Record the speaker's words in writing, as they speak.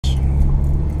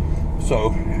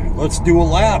So let's do a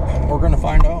lap. We're gonna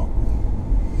find out.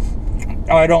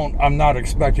 I'm not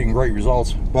expecting great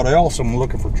results, but I also am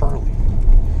looking for Charlie.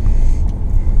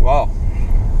 Wow.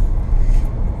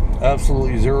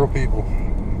 Absolutely zero people.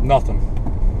 Nothing.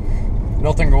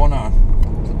 Nothing going on.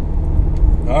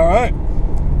 All right.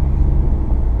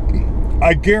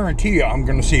 I guarantee you I'm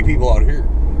going to see people out here.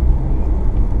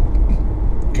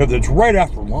 Because it's right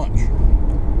after lunch.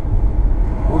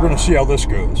 We're going to see how this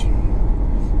goes.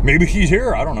 Maybe she's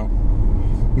here. I don't know.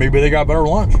 Maybe they got better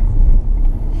lunch.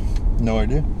 No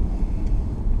idea.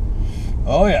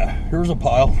 Oh yeah. Here's a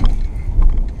pile.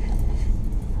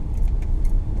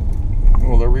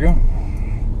 Well, there we go.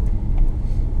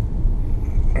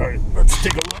 All right. Let's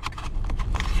take a look.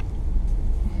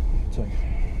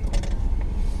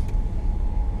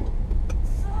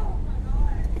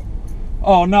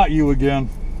 Oh, not you again.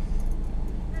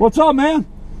 What's up, man?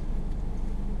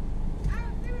 They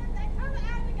come out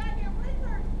of the goddamn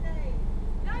resort today.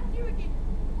 Not you again.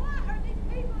 What are these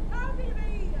people talking to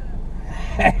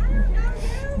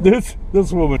me?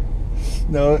 This woman.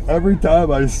 No, every time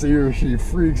I see her, she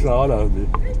freaks out on me.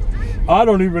 I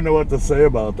don't even know what to say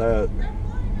about that.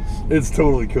 It's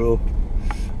totally cool.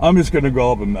 I'm just gonna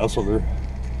go up and mess with her.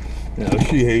 You know,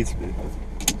 she hates me.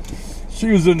 She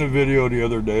was in the video the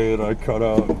other day and I cut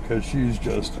out because she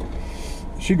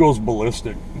goes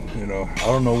ballistic, you know. I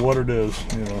don't know what it is,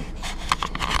 you know.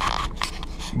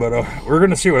 But we're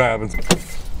gonna see what happens.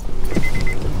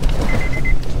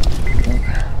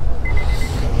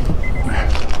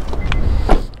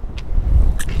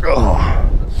 Oh.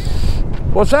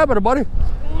 What's happening, buddy?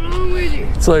 What's going on with you?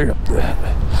 It's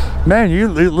like, man, you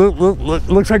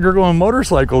looks like you're going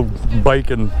motorcycle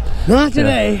biking. Not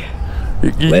today.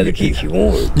 Yeah. Weather keeps you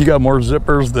warm. You got more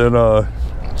zippers than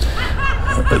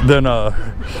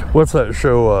what's that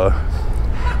show?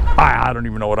 I don't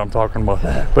even know what I'm talking about.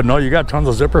 But no, you got tons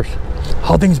of zippers.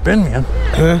 How things been, man?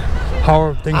 Huh?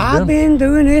 How have things been? I've been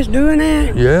doing this, doing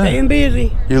that. Yeah. Staying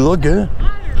busy. You look good.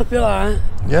 I feel all right.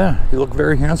 Yeah, you look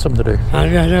very handsome today. I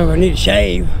need to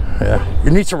shave. Yeah. You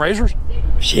need some razors?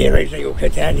 Shit, razors ain't gonna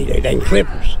cut that. I need them dang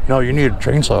clippers. No, you need a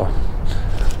chainsaw.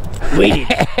 Weed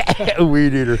eater.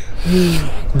 Weed eater.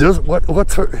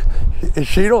 What's her?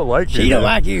 She don't like me. She don't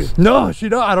like you. No, she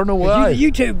don't. I don't know why. You're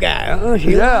a YouTube guy.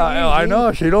 Yeah, I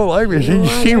know. She don't like me.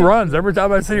 She runs every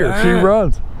time I see her. She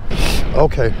runs.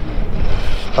 Okay.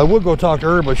 I would go talk to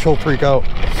her, but she'll freak out.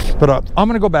 But I'm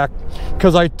gonna go back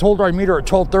because I told her I'd meet her at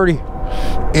 12:30.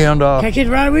 And can I get a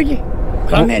ride with you?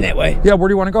 I'm heading that way. Yeah. Where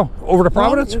do you want to go? Over to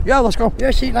Providence? Yeah, let's go. Yeah,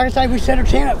 like I said, we set her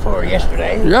tent up for her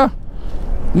yesterday. Yeah.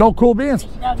 No, cool beans.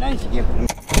 Yeah,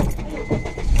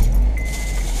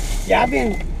 I've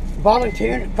been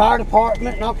volunteering at the fire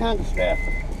department and all kinds of stuff.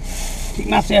 Keep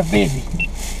myself busy.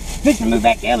 Fixing to move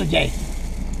back to LJ.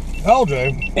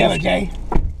 LJ? LJ.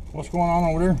 What's going on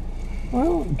over there?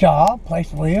 Well, job, place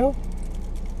to live.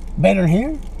 Better than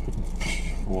here.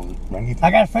 Well,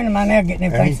 I got a friend of mine now getting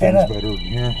everything set up. Better than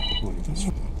here. Look at this.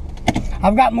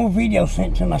 I've got more videos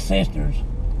sent to my sisters.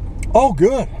 Oh,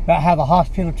 good. About how the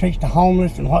hospital treats the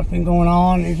homeless and what's been going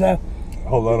on and stuff.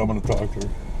 Hold on, I'm going to talk to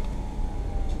her.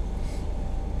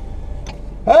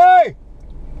 Hey!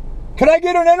 Can I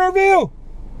get an interview?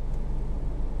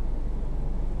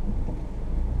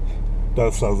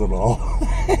 That says it all.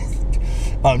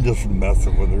 I'm just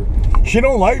messing with her. She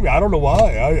don't like me. I don't know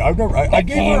why. I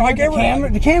gave her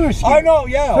the camera's I know,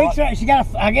 yeah. Freaks her out. She got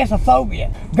I guess a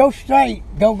phobia. Go straight.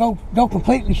 Go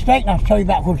completely straight, and I'll show you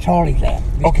about where Charlie's at.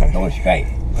 Just okay. Going straight.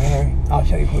 All right. I'll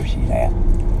show you where she's at.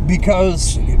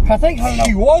 Because I think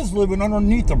she was living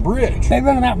underneath the bridge. They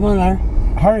run them out from under there.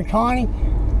 Her and Connie,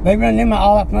 they run them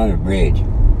all out from under the bridge.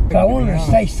 But I want her to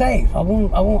stay safe. I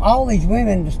want all these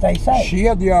women to stay safe. She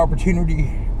had the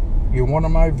opportunity. One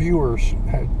of my viewers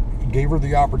gave her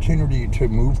the opportunity to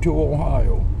move to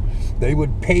Ohio. They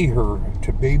would pay her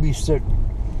to babysit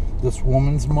this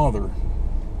woman's mother.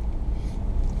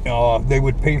 They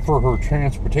would pay for her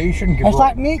transportation. That's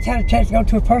like me had a chance to go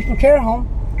to a personal care home.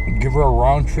 Give her a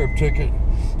round trip ticket.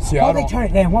 See, why do they turn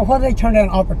it down? Why do they turn down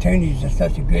opportunities that's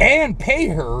such a good? And pay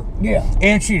her. Yeah.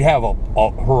 And she'd have her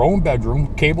own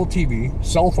bedroom, cable TV,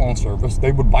 cell phone service.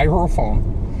 They would buy her a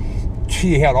phone.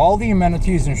 She had all the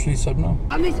amenities, and she said no.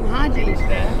 I need some hygiene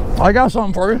stuff. I got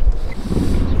something for you.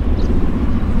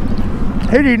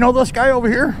 Hey, do you know this guy over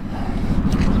here?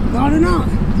 No, I do not.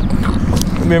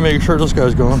 Let me make sure this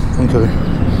guy's going. Okay.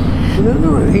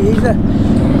 No, he's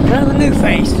kind of a new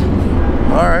face.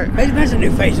 All right. There's a bunch of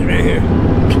new faces around here.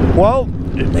 Well,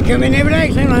 they come in every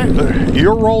day, seem like.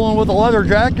 You're rolling with a leather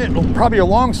jacket, probably a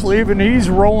long sleeve, and he's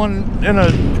rolling in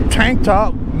a tank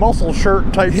top, muscle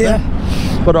shirt type thing.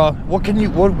 But what do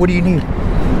you need?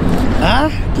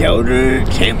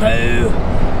 Deodorant, shampoo,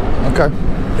 Okay.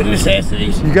 the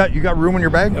necessities. You got room in your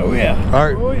bag? Oh yeah. All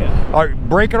right. Oh yeah. All right,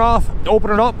 break it off,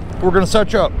 open it up. We're gonna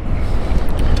set you up.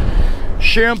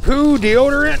 Shampoo,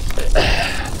 deodorant.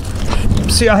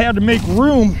 See, I had to make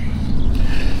room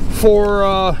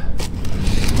for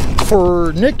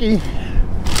Nikki,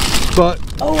 but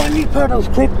Oh, I need to put those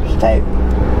clippers too.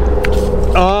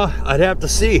 I'd have to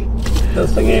see.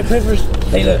 Those fingernail clippers,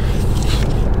 they look.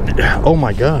 Oh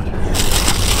my God.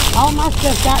 All my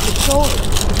stuff got destroyed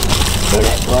during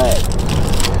that flood.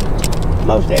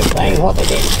 Most everything, what they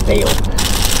didn't steal.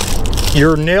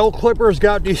 Your nail clippers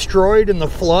got destroyed in the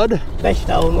flood? They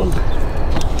stole them.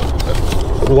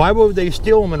 Why would they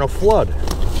steal them in a flood?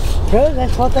 Because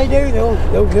that's what they do.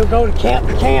 They'll go to camp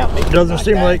to camp. It doesn't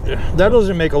seem like that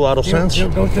doesn't make a lot of sense.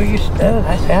 You'll go through your stuff.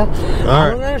 That's how.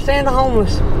 I don't understand the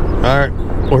homeless. All right.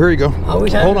 Well, here you go.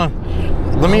 Hold on.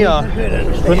 Let me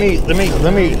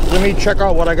check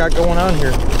out what I got going on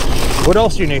here. What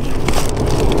else do you need?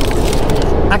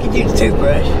 I could use a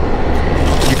toothbrush.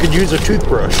 You could use a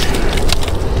toothbrush.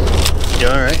 Yeah,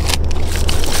 all right.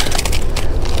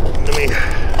 Let me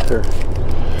here.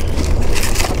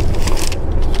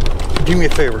 Do me a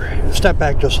favor. Step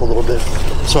back just a little bit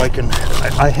so I can.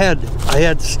 I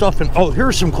had stuff in. Oh,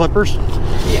 here's some clippers.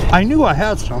 Yeah. I knew I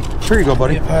had some. Here you go,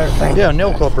 buddy. Perfect. Yeah,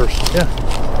 nail clippers. Yeah.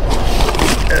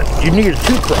 You need a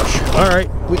toothbrush. All right,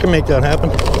 we can make that happen.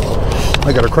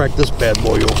 I gotta crack this bad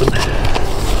boy open.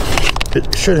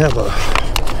 It should have a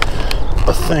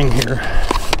thing here.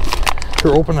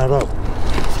 Here, open that up.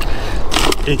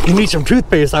 You need some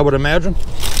toothpaste, I would imagine.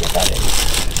 Yes, I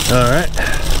do. All right.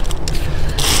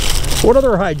 What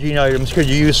other hygiene items could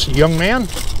you use, young man?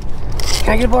 Can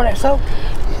I get aboard that soap?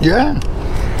 Yeah.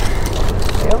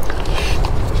 Yep.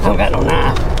 I don't got no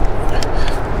knife.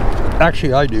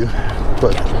 Actually, I do,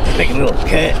 but Make a little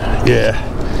cut. yeah.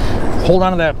 Hold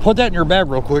on to that. Put that in your bag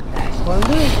real quick. What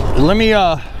I'm doing. Let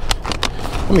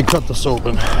me cut this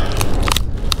open.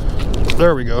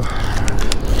 There we go.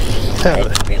 Have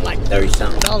It's it. been like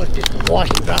 $30-something just to wash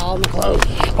and dry all my clothes.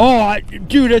 Oh,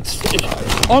 dude, it's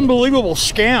unbelievable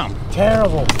scam.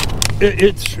 Terrible.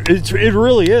 It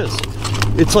really is.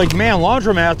 It's like, man,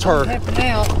 laundromats are. Tapping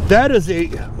out. That is a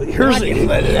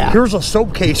here's a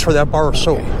soap case for that bar of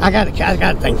soap. I got a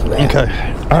thing for that. Okay.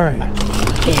 All right.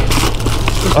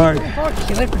 All right.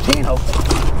 She left her tin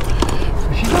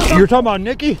open. You're talking about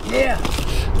Nikki? Yeah.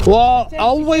 Well,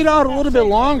 I'll wait out a little bit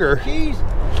longer. She's.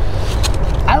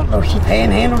 I don't know if she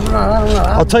panhandles or not. I don't know.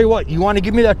 I'll tell you what. You want to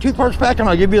give me that toothbrush pack, and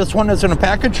I'll give you this one that's in a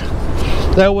package.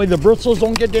 That way the bristles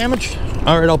don't get damaged.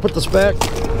 All right. I'll put this back.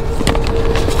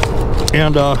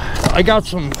 And I got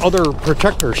some other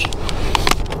protectors.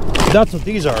 That's what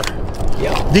these are.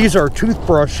 Yeah. These are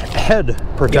toothbrush head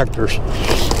protectors.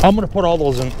 I'm gonna put all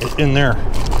those in there.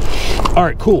 All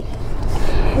right, cool.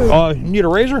 You need a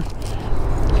razor?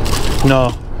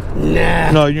 No.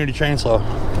 Nah. No, you need a chainsaw.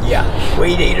 Yeah.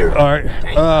 Weed eater. All right.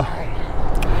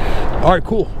 All right,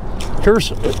 cool.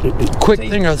 Here's a quick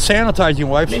thing of sanitizing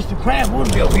wipes. Mr. Crab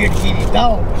would be over here to give his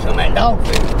dog some of that dog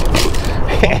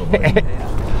food.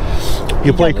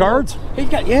 You play cards?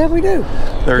 Yeah, we do.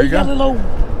 There you He's got a go.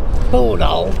 little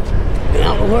bulldog. And I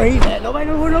don't know where he's at. Nobody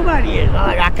knows where nobody is.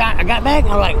 I got back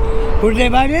and I'm like, where's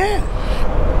everybody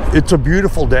at? It's a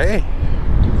beautiful day.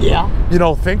 Yeah. You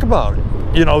know, think about it.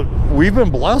 You know, we've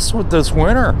been blessed with this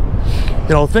winter. You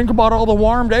know, think about all the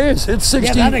warm days. It's 60.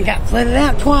 Yeah, but I done got flooded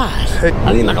out twice. Hey.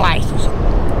 I need my glasses.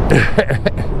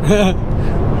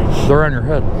 They're on your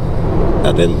head.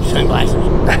 I've been sunglasses.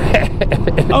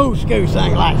 Old school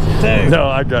sunglasses too. No,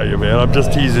 I got you, man. I'm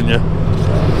just teasing you.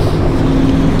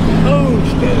 Old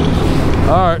school.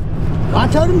 All right. Well, I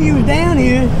told them you was down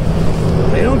here.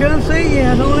 They don't come see you.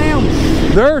 I told them.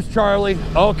 There's Charlie.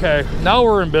 Okay, now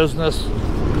we're in business.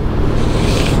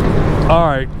 All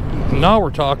right, now we're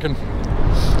talking.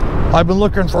 I've been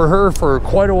looking for her for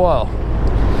quite a while.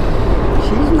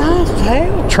 She's nice as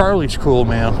hell. Charlie's cool,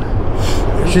 man.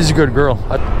 She's a good girl.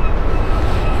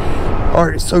 All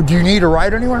right, so do you need a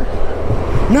ride anywhere?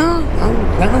 No, I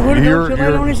don't know where to go till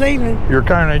later on this evening. You're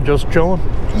kind of just chilling?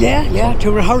 Yeah,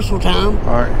 till rehearsal time.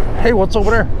 All right. Hey, what's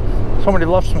over there? Somebody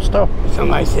left some stuff.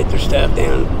 Somebody set their stuff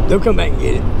down. They'll come back and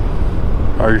get it.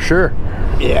 Are you sure?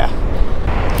 Yeah.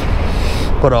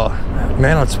 But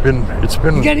man, it's been.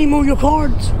 You got any more of your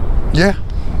cards? Yeah.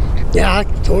 Yeah, I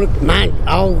told it mine.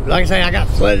 Oh, like I say, I got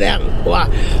flooded out. A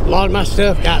lot of my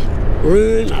stuff got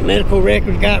ruined. My medical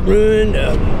records got ruined.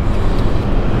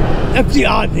 A few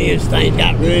odd things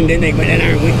got ruined. Then they went down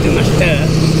there and went through my stuff.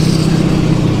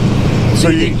 So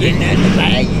you didn't get the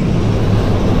value.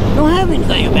 Don't have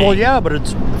anything about it. Well, yeah, but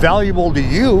it's valuable to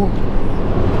you.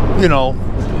 You know,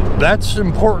 that's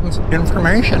important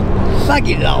information. I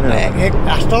get it all back. Heck,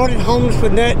 I started homeless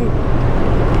with nothing.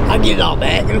 I get it all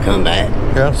back. It'll come back.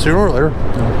 Yeah, sooner or later.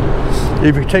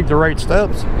 If you take the right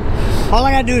steps. All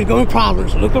I gotta do is go in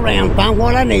Providence, look around, find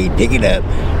what I need, pick it up,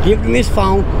 give them his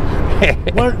phone,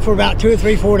 work for about 2 or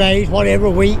 3, 4 days, whatever,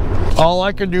 a week. All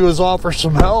I can do is offer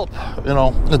some help. You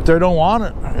know, if they don't want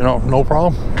it, you know, no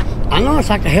problem. I know it's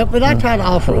like the help that I try to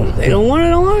offer them. They don't want it,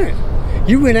 don't want it.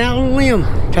 You went out on a limb,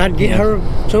 tried to get her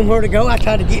somewhere to go. I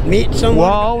tried to get Mitch somewhere.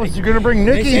 Well, I was going to bring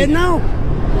Nikki. They said no.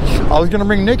 I was going to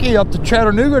bring Nikki up to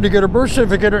Chattanooga to get her birth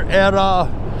certificate at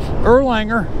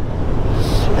Erlanger.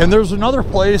 And there's another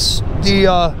place,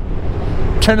 the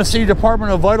Tennessee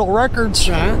Department of Vital Records.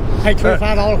 Right. Pay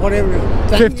 $25, whatever.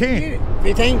 15.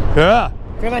 15? Yeah.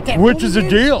 Which is a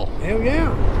minutes. deal. Hell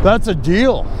yeah. That's a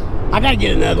deal. I gotta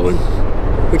get another one,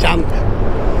 which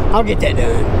I'll get that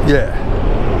done. Yeah.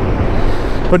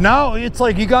 But now it's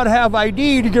like you got to have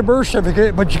ID to get a birth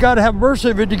certificate, but you got to have a birth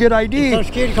certificate to get ID. Social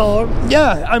Security card.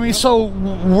 Yeah, I mean, so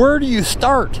where do you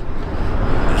start?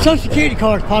 Social Security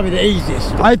card is probably the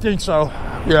easiest. I think so.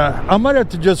 Yeah, I might have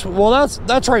to just. Well,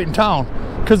 that's right in town,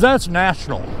 because that's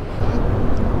national.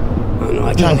 I know.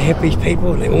 I try to help these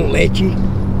people, and they won't let you.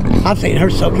 I've seen her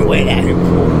soaking wet out here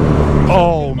before.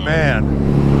 Oh man,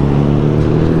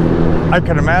 I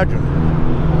can imagine.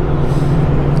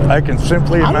 I can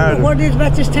simply imagine. I don't know what it is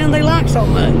about this town they like so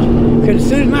much. Because as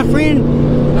soon as my friend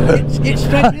gets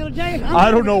straight to LJ, I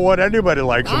don't know what anybody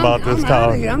likes about this I'm out of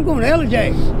town. here. I'm going to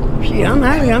LJ. Shit, I'm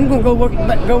out of here. I'm going to go work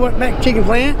back at chicken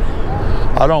plant.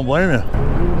 I don't blame you.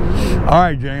 All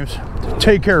right, James.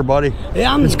 Take care, buddy.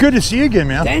 Yeah, It's good to see you again,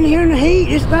 man. Standing here in the heat.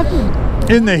 It's about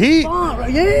to In the heat?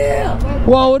 yeah.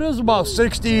 Well, it is about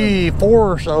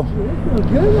 64 or so. It's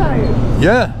good out here.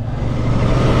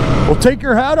 Yeah. Well, take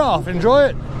your hat off. Enjoy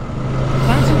it.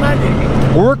 Find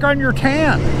somebody. Work on your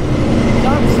tan.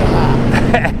 Don't so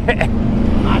high.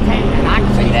 My tan, I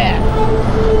can see that.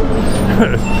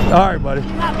 All right, buddy.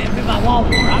 Might be a bit by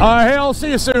Walmart. All right, hey, I'll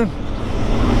see you soon.